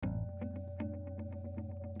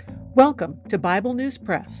Welcome to Bible News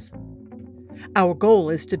Press. Our goal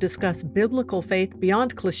is to discuss biblical faith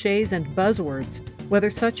beyond cliches and buzzwords, whether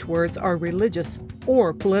such words are religious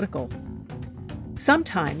or political.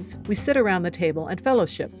 Sometimes we sit around the table and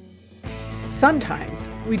fellowship. Sometimes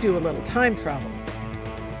we do a little time travel.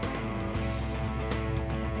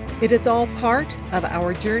 It is all part of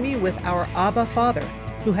our journey with our Abba Father,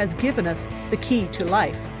 who has given us the key to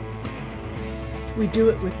life. We do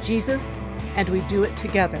it with Jesus, and we do it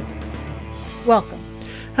together. Welcome.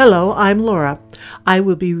 Hello, I'm Laura. I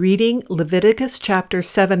will be reading Leviticus chapter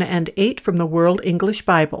 7 and 8 from the World English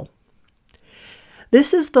Bible.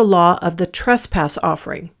 This is the law of the trespass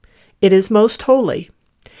offering. It is most holy.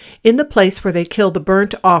 In the place where they kill the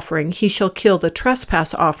burnt offering, he shall kill the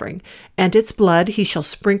trespass offering, and its blood he shall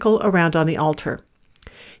sprinkle around on the altar.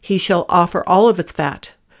 He shall offer all of its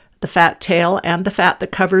fat, the fat tail and the fat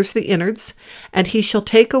that covers the innards, and he shall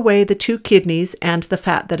take away the 2 kidneys and the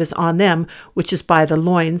fat that is on them, which is by the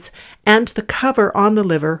loins, and the cover on the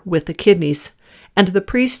liver with the kidneys. And the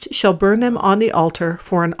priest shall burn them on the altar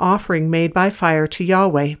for an offering made by fire to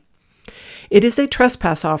Yahweh. It is a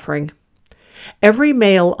trespass offering. Every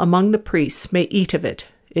male among the priests may eat of it.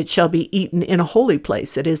 It shall be eaten in a holy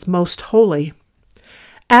place. It is most holy.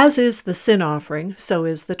 As is the sin offering, so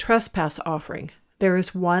is the trespass offering. There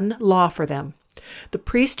is one law for them. The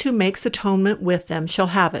priest who makes atonement with them shall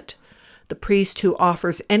have it. The priest who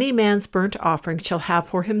offers any man's burnt offering shall have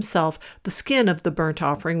for himself the skin of the burnt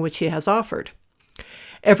offering which he has offered.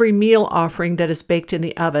 Every meal offering that is baked in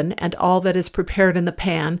the oven, and all that is prepared in the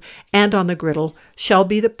pan and on the griddle, shall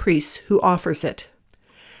be the priest who offers it.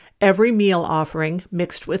 Every meal offering,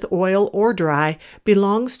 mixed with oil or dry,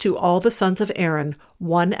 belongs to all the sons of Aaron,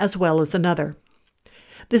 one as well as another.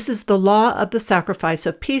 This is the law of the sacrifice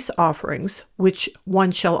of peace offerings, which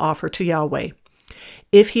one shall offer to Yahweh.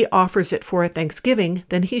 If he offers it for a thanksgiving,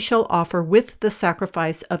 then he shall offer with the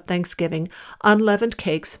sacrifice of thanksgiving unleavened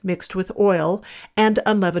cakes mixed with oil, and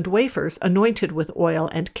unleavened wafers anointed with oil,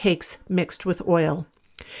 and cakes mixed with oil.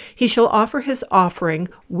 He shall offer his offering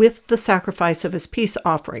with the sacrifice of his peace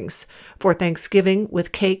offerings, for thanksgiving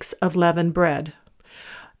with cakes of leavened bread.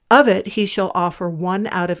 Of it he shall offer one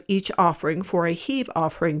out of each offering for a heave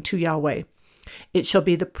offering to Yahweh. It shall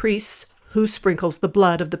be the priest who sprinkles the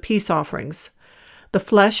blood of the peace offerings. The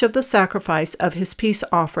flesh of the sacrifice of his peace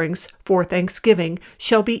offerings for thanksgiving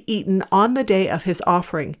shall be eaten on the day of his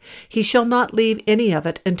offering. He shall not leave any of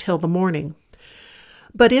it until the morning.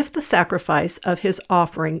 But if the sacrifice of his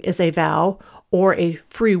offering is a vow or a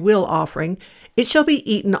free will offering, it shall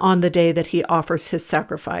be eaten on the day that he offers his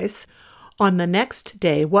sacrifice. On the next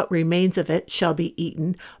day what remains of it shall be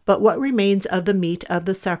eaten, but what remains of the meat of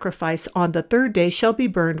the sacrifice on the 3rd day shall be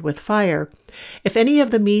burned with fire. If any of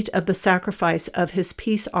the meat of the sacrifice of his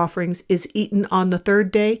peace offerings is eaten on the 3rd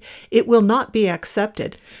day, it will not be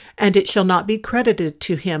accepted, and it shall not be credited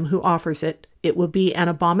to him who offers it. It will be an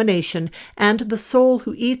abomination, and the soul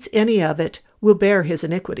who eats any of it will bear his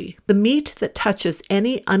iniquity. The meat that touches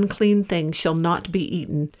any unclean thing shall not be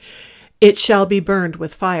eaten. It shall be burned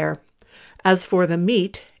with fire. As for the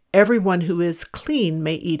meat, everyone who is clean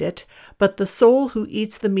may eat it, but the soul who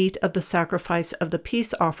eats the meat of the sacrifice of the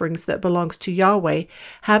peace offerings that belongs to Yahweh,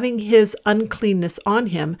 having his uncleanness on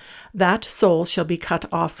him, that soul shall be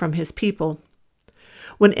cut off from his people.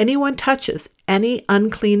 When anyone touches any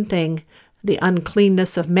unclean thing, the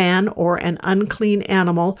uncleanness of man or an unclean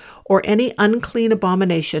animal or any unclean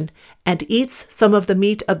abomination, and eats some of the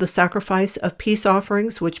meat of the sacrifice of peace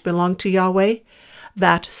offerings which belong to Yahweh,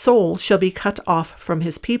 that soul shall be cut off from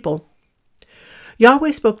his people.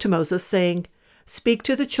 Yahweh spoke to Moses, saying, "Speak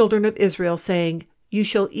to the children of Israel, saying, You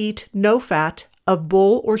shall eat no fat of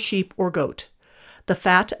bull or sheep or goat. The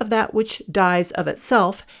fat of that which dies of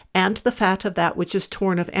itself, and the fat of that which is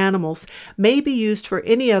torn of animals, may be used for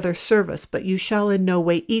any other service, but you shall in no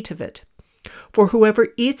way eat of it. For whoever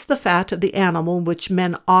eats the fat of the animal which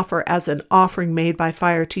men offer as an offering made by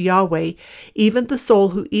fire to Yahweh, even the soul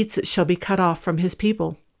who eats it shall be cut off from his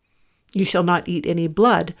people. You shall not eat any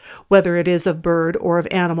blood, whether it is of bird or of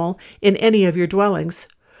animal, in any of your dwellings.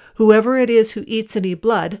 Whoever it is who eats any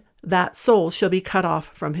blood, that soul shall be cut off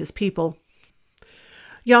from his people."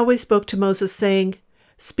 Yahweh spoke to Moses, saying,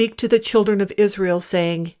 "Speak to the children of Israel,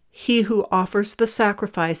 saying, He who offers the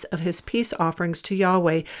sacrifice of his peace offerings to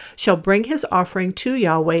Yahweh shall bring his offering to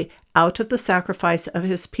Yahweh out of the sacrifice of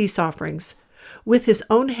his peace offerings. With his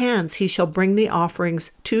own hands he shall bring the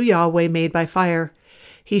offerings to Yahweh made by fire.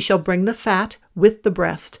 He shall bring the fat with the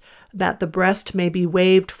breast, that the breast may be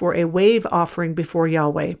waved for a wave offering before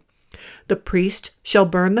Yahweh. The priest shall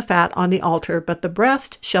burn the fat on the altar, but the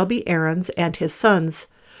breast shall be Aaron's and his sons'.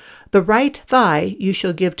 The right thigh you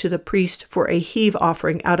shall give to the priest for a heave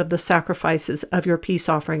offering out of the sacrifices of your peace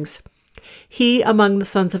offerings. He among the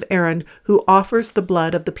sons of Aaron who offers the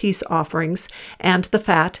blood of the peace offerings and the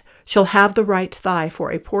fat shall have the right thigh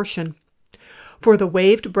for a portion. For the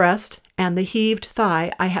waved breast and the heaved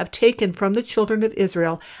thigh I have taken from the children of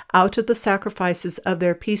Israel out of the sacrifices of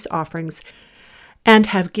their peace offerings, and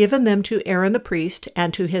have given them to Aaron the priest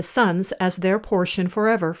and to his sons as their portion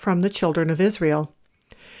forever from the children of Israel.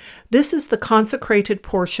 This is the consecrated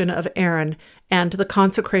portion of Aaron and the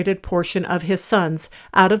consecrated portion of his sons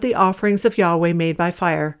out of the offerings of Yahweh made by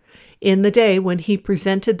fire, in the day when he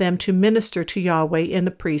presented them to minister to Yahweh in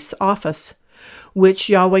the priest's office, which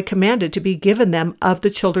Yahweh commanded to be given them of the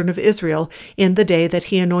children of Israel in the day that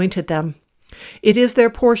he anointed them. It is their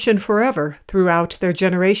portion forever throughout their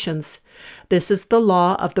generations. This is the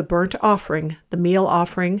law of the burnt offering, the meal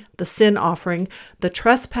offering, the sin offering, the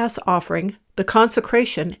trespass offering, the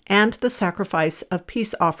consecration, and the sacrifice of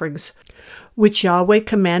peace offerings, which Yahweh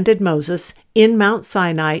commanded Moses in Mount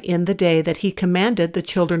Sinai in the day that he commanded the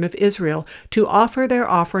children of Israel to offer their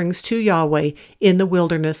offerings to Yahweh in the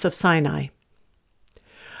wilderness of Sinai.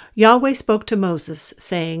 Yahweh spoke to Moses,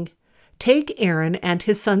 saying, Take Aaron and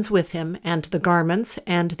his sons with him, and the garments,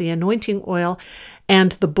 and the anointing oil,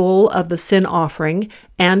 and the bull of the sin offering,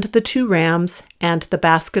 and the 2 rams, and the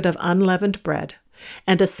basket of unleavened bread,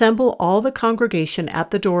 and assemble all the congregation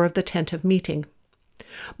at the door of the tent of meeting.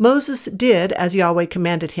 Moses did as Yahweh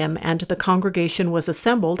commanded him, and the congregation was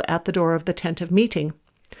assembled at the door of the tent of meeting.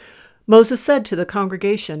 Moses said to the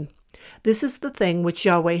congregation, This is the thing which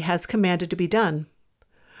Yahweh has commanded to be done.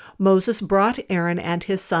 Moses brought Aaron and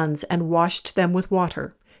his sons and washed them with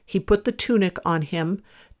water. He put the tunic on him,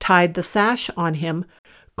 tied the sash on him,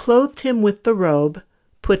 clothed him with the robe,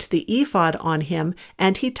 put the ephod on him,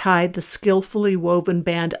 and he tied the skillfully woven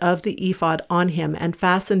band of the ephod on him and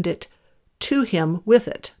fastened it to him with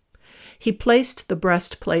it. He placed the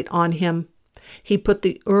breastplate on him. He put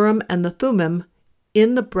the Urim and the Thummim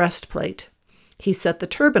in the breastplate. He set the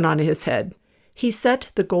turban on his head. He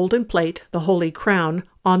set the golden plate, the holy crown,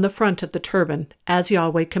 on the front of the turban, as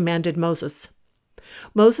Yahweh commanded Moses.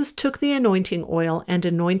 Moses took the anointing oil and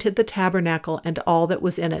anointed the tabernacle and all that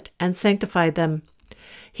was in it, and sanctified them.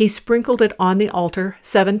 He sprinkled it on the altar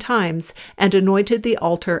 7 times, and anointed the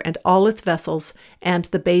altar and all its vessels, and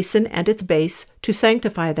the basin and its base, to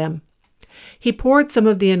sanctify them. He poured some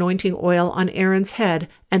of the anointing oil on Aaron's head,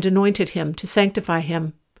 and anointed him to sanctify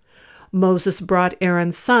him. Moses brought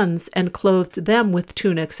Aaron's sons, and clothed them with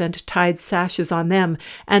tunics, and tied sashes on them,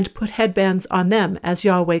 and put headbands on them, as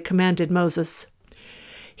Yahweh commanded Moses.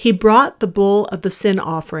 He brought the bull of the sin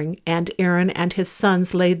offering, and Aaron and his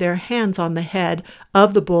sons laid their hands on the head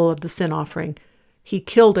of the bull of the sin offering. He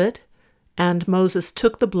killed it, and Moses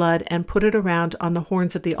took the blood and put it around on the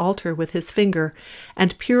horns of the altar with his finger,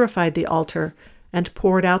 and purified the altar, and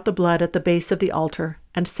poured out the blood at the base of the altar,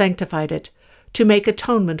 and sanctified it, to make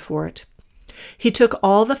atonement for it. He took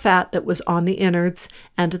all the fat that was on the innards,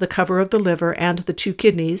 and the cover of the liver, and the 2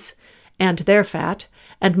 kidneys, and their fat,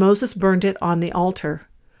 and Moses burned it on the altar.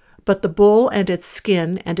 But the bull and its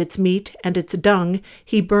skin, and its meat, and its dung,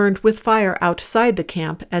 he burned with fire outside the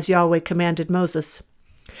camp, as Yahweh commanded Moses.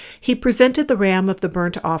 He presented the ram of the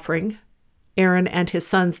burnt offering. Aaron and his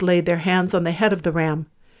sons laid their hands on the head of the ram.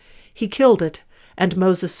 He killed it, and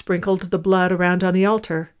Moses sprinkled the blood around on the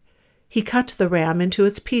altar. He cut the ram into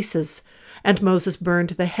its pieces, and Moses burned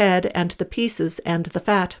the head and the pieces and the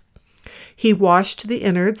fat. He washed the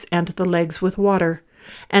innards and the legs with water,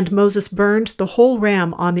 and Moses burned the whole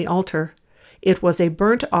ram on the altar. It was a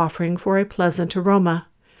burnt offering for a pleasant aroma.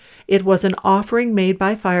 It was an offering made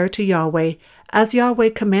by fire to Yahweh, as Yahweh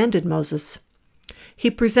commanded Moses.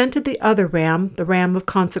 He presented the other ram, the ram of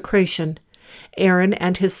consecration. Aaron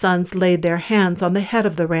and his sons laid their hands on the head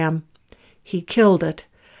of the ram. He killed it,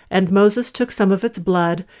 and Moses took some of its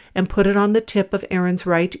blood and put it on the tip of Aaron's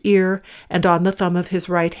right ear, and on the thumb of his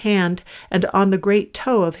right hand, and on the great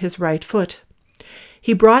toe of his right foot.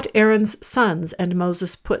 He brought Aaron's sons, and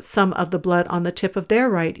Moses put some of the blood on the tip of their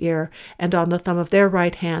right ear, and on the thumb of their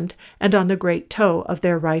right hand, and on the great toe of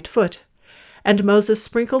their right foot. And Moses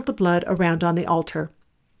sprinkled the blood around on the altar.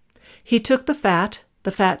 He took the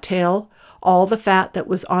fat tail, all the fat that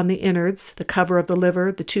was on the innards, the cover of the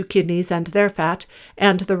liver, the 2 kidneys and their fat,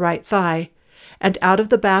 and the right thigh. And out of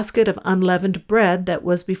the basket of unleavened bread that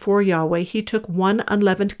was before Yahweh he took 1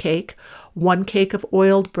 unleavened cake, 1 cake of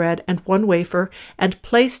oiled bread, and 1 wafer, and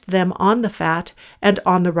placed them on the fat and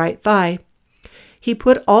on the right thigh. He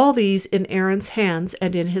put all these in Aaron's hands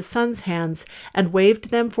and in his sons' hands, and waved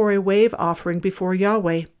them for a wave offering before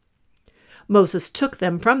Yahweh. Moses took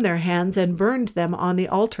them from their hands and burned them on the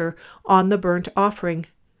altar on the burnt offering.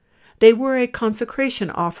 They were a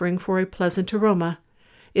consecration offering for a pleasant aroma.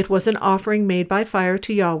 It was an offering made by fire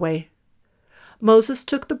to Yahweh. Moses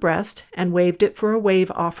took the breast and waved it for a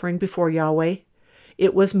wave offering before Yahweh.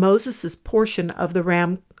 It was Moses' portion of the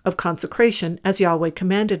ram of consecration, as Yahweh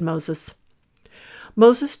commanded Moses.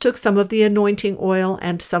 Moses took some of the anointing oil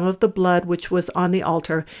and some of the blood which was on the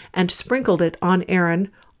altar, and sprinkled it on Aaron,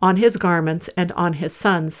 on his garments, and on his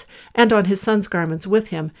sons' garments with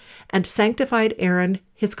him, and sanctified Aaron,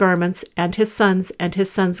 his garments, and his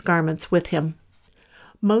sons' garments with him.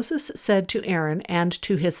 Moses said to Aaron and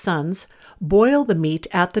to his sons, "Boil the meat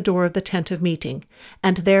at the door of the tent of meeting,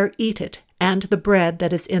 and there eat it, and the bread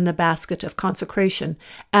that is in the basket of consecration,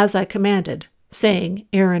 as I commanded, saying,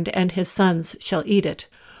 Aaron and his sons shall eat it.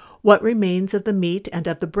 What remains of the meat and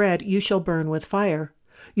of the bread you shall burn with fire.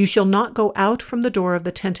 You shall not go out from the door of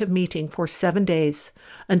the tent of meeting for 7 days,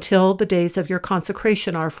 until the days of your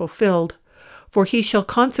consecration are fulfilled, for he shall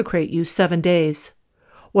consecrate you 7 days.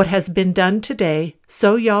 What has been done today,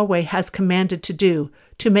 so Yahweh has commanded to do,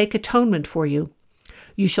 to make atonement for you.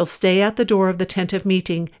 You shall stay at the door of the tent of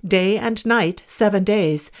meeting day and night 7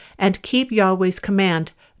 days, and keep Yahweh's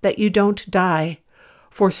command, that you don't die,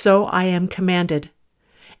 for so I am commanded."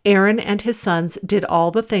 Aaron and his sons did all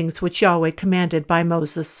the things which Yahweh commanded by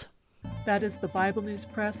Moses. That is the Bible News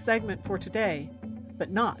Press segment for today, but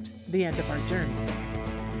not the end of our journey.